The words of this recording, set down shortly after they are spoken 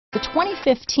The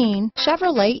 2015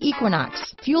 Chevrolet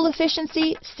Equinox. Fuel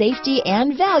efficiency, safety,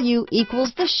 and value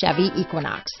equals the Chevy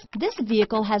Equinox. This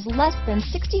vehicle has less than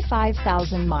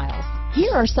 65,000 miles.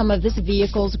 Here are some of this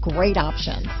vehicle's great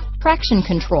options: traction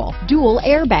control, dual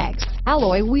airbags,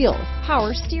 alloy wheels,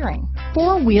 power steering,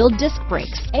 four-wheel disc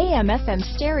brakes, AM/FM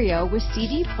stereo with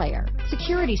CD player,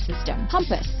 security system,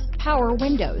 compass, power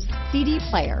windows, CD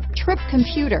player, trip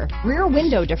computer, rear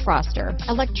window defroster,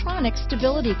 electronic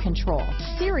stability control,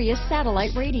 Sirius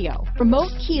satellite radio,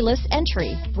 remote keyless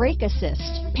entry, brake assist,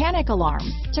 panic alarm,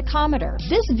 tachometer.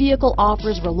 This vehicle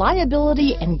offers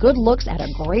reliability and good looks at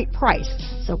a great price.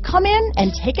 So come in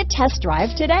and take a test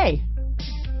drive today.